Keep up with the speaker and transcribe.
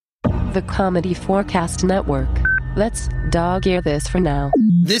the Comedy Forecast Network. Let's dog-ear this for now.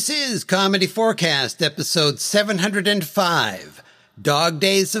 This is Comedy Forecast, episode 705, Dog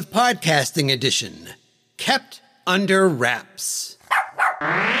Days of Podcasting Edition, Kept Under Wraps.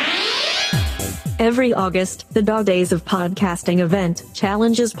 Every August, the Dog Days of Podcasting event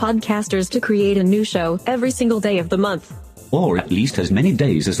challenges podcasters to create a new show every single day of the month. Or at least as many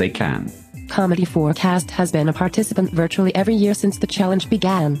days as they can. Comedy Forecast has been a participant virtually every year since the challenge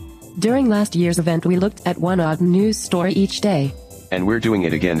began. During last year's event, we looked at one odd news story each day. And we're doing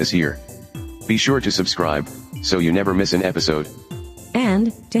it again this year. Be sure to subscribe, so you never miss an episode.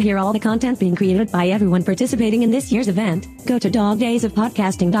 And, to hear all the content being created by everyone participating in this year's event, go to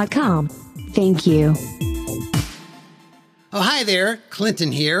dogdaysofpodcasting.com. Thank you. Oh, hi there,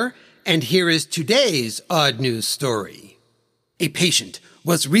 Clinton here, and here is today's odd news story. A patient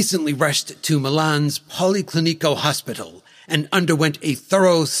was recently rushed to Milan's Policlinico Hospital and underwent a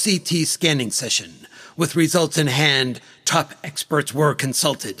thorough CT scanning session. With results in hand, top experts were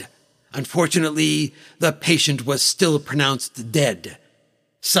consulted. Unfortunately, the patient was still pronounced dead.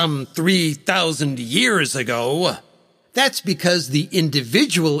 Some 3,000 years ago. That's because the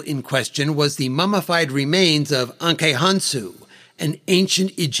individual in question was the mummified remains of Ankhehansu, an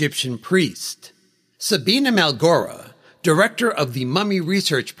ancient Egyptian priest. Sabina Malgora, director of the Mummy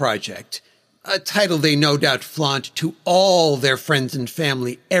Research Project, a title they no doubt flaunt to all their friends and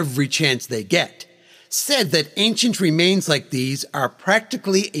family every chance they get, said that ancient remains like these are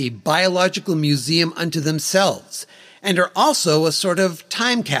practically a biological museum unto themselves and are also a sort of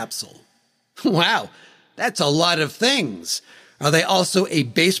time capsule. Wow, that's a lot of things. Are they also a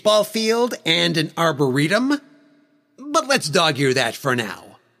baseball field and an arboretum? But let's dog-ear that for now.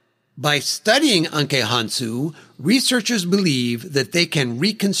 By studying Ankhehansu, researchers believe that they can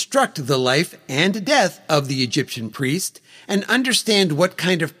reconstruct the life and death of the Egyptian priest and understand what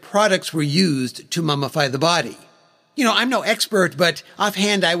kind of products were used to mummify the body. You know, I'm no expert, but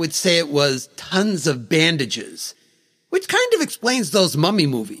offhand I would say it was tons of bandages, which kind of explains those mummy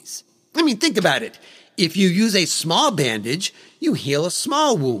movies. I mean, think about it. If you use a small bandage, you heal a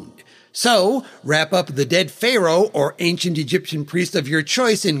small wound. So, wrap up the dead pharaoh or ancient Egyptian priest of your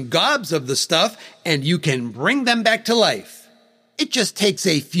choice in gobs of the stuff, and you can bring them back to life. It just takes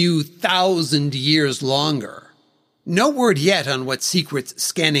a few thousand years longer. No word yet on what secrets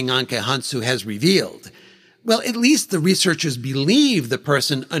scanning Ankhehansu has revealed. Well, at least the researchers believe the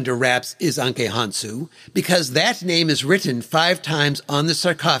person under wraps is Ankhehansu, because that name is written 5 times on the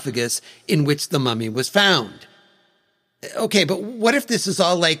sarcophagus in which the mummy was found. Okay, but what if this is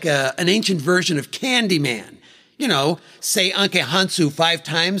all like an ancient version of Candyman? You know, say Ankhehansu 5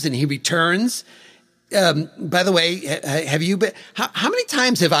 times and he returns. By the way, have you been... How many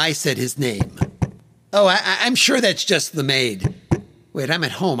times have I said his name? Oh, I'm sure that's just the maid. Wait, I'm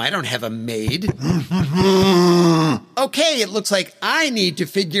at home. I don't have a maid. Okay, it looks like I need to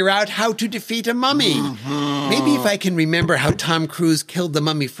figure out how to defeat a mummy. Maybe if I can remember how Tom Cruise killed the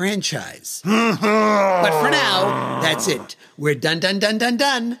Mummy franchise. But for now, that's it. We're done.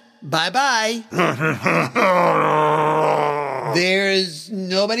 Bye-bye. There's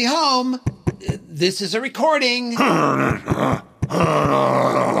nobody home. This is a recording.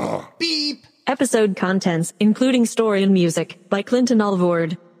 Beep. Episode contents, including story and music, by Clinton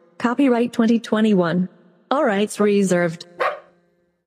Alvord. Copyright 2021. All rights reserved.